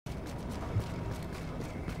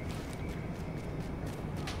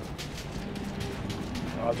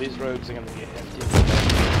These rogues are gonna get hefty.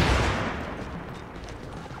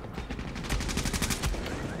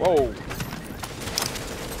 Whoa!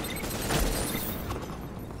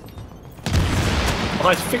 Oh,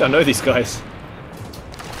 I think I know these guys.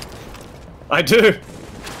 I do.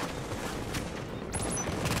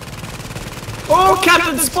 Oh,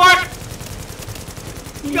 Captain Spark!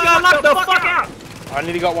 You gotta knock the fuck out! I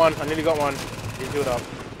nearly got one. I nearly got one. He's healed up.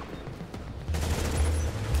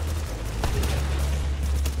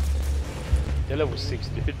 They're level 6,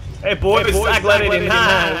 dude. Hey boys, Aglated in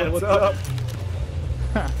hand. What's up?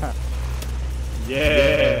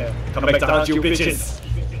 Yeah. Come back to hunt you bitches.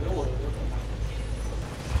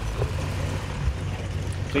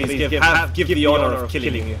 Please give the honor of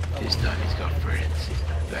killing you. This time he's got friends. He's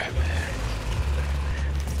not that bad.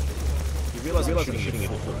 You realize I'm shooting it.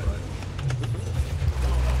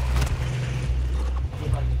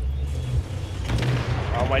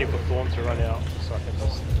 I'm waiting for Thorn to run out so I can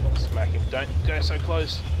just smack him. Don't go so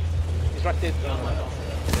close. He's right there. They're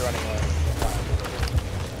running away.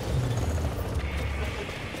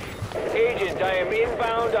 Agent, I am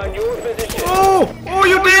inbound on your position. Oh! Oh,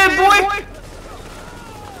 you dead, boy!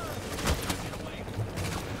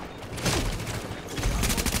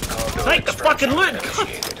 Take the fucking loot!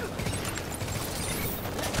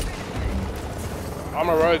 I'm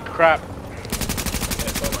a rogue, crap.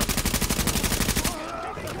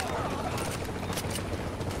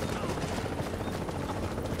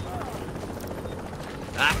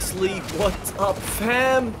 Axley, what's up,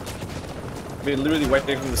 fam? I've been literally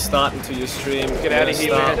waiting from the start until your stream. Get out of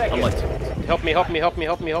here, man. I'm like, help me, help me, help me,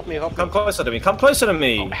 help me, help me, help me. come closer to me, come closer to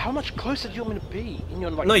me! Oh, how much closer do you want me to be? In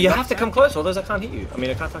your, like, No, you have to nutsack? come closer, otherwise I can't hit you. I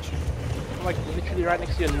mean, I can't touch you. I'm like literally right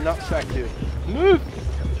next to your nutsack, dude. Move!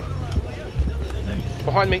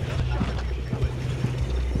 Behind me.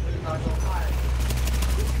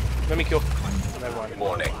 Let me kill. Never mind.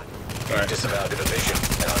 Warning. You've disavowed the division,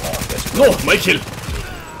 and I'm on this. No, my kill!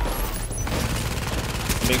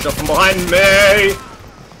 Being shot from behind me!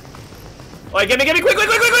 Oh, get me, quick, quick, quick,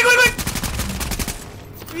 quick, quick, quick, quick!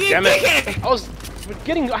 Damn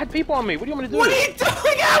it! I had people on me. What do you want me to do? What are you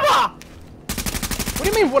doing, Emma? What do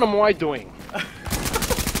you mean, what am I doing?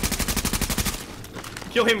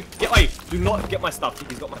 Kill him. Wait, do not get my stuff.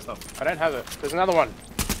 He's got my stuff. I don't have it. There's another one.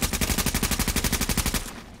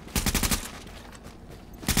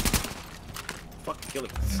 Fuck, kill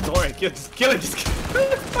him. Sorry, just kill him. Just kill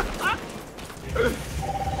him.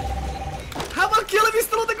 How about kill him? He's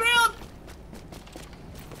still on the ground.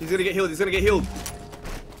 He's gonna get healed. He's gonna get healed.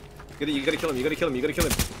 You gotta kill him. You gotta kill him. You gotta kill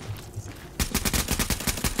him.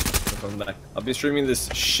 Back. I've been streaming this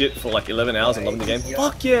shit for like 11 hours and loving the game.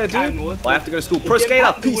 Fuck yeah, dude! I have to go to school. Pro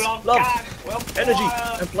Skater, peace, love, energy,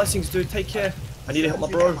 and blessings, dude. Take care. I need to help my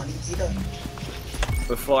bro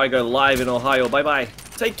before I go live in Ohio. Bye bye.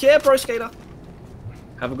 Take care, Pro Skater.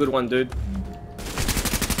 Have a good one, dude.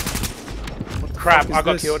 Crap! I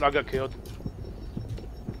got killed. I got killed.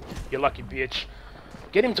 You lucky bitch.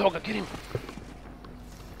 Get him, Togger. Get him.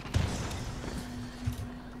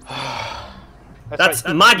 That's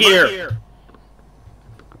my gear!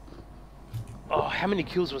 Oh, how many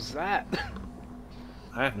kills was that?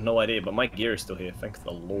 I have no idea, but my gear is still here, thank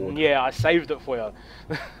the Lord. Yeah, I saved it for you.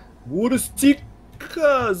 What a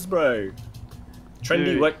stickers, bro! Trendy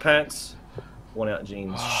Dude. work pants, worn out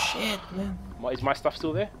jeans. Shit, man. Is my stuff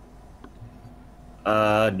still there?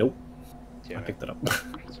 Nope. Yeah, I picked it up.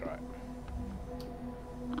 That's right.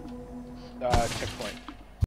 Checkpoint.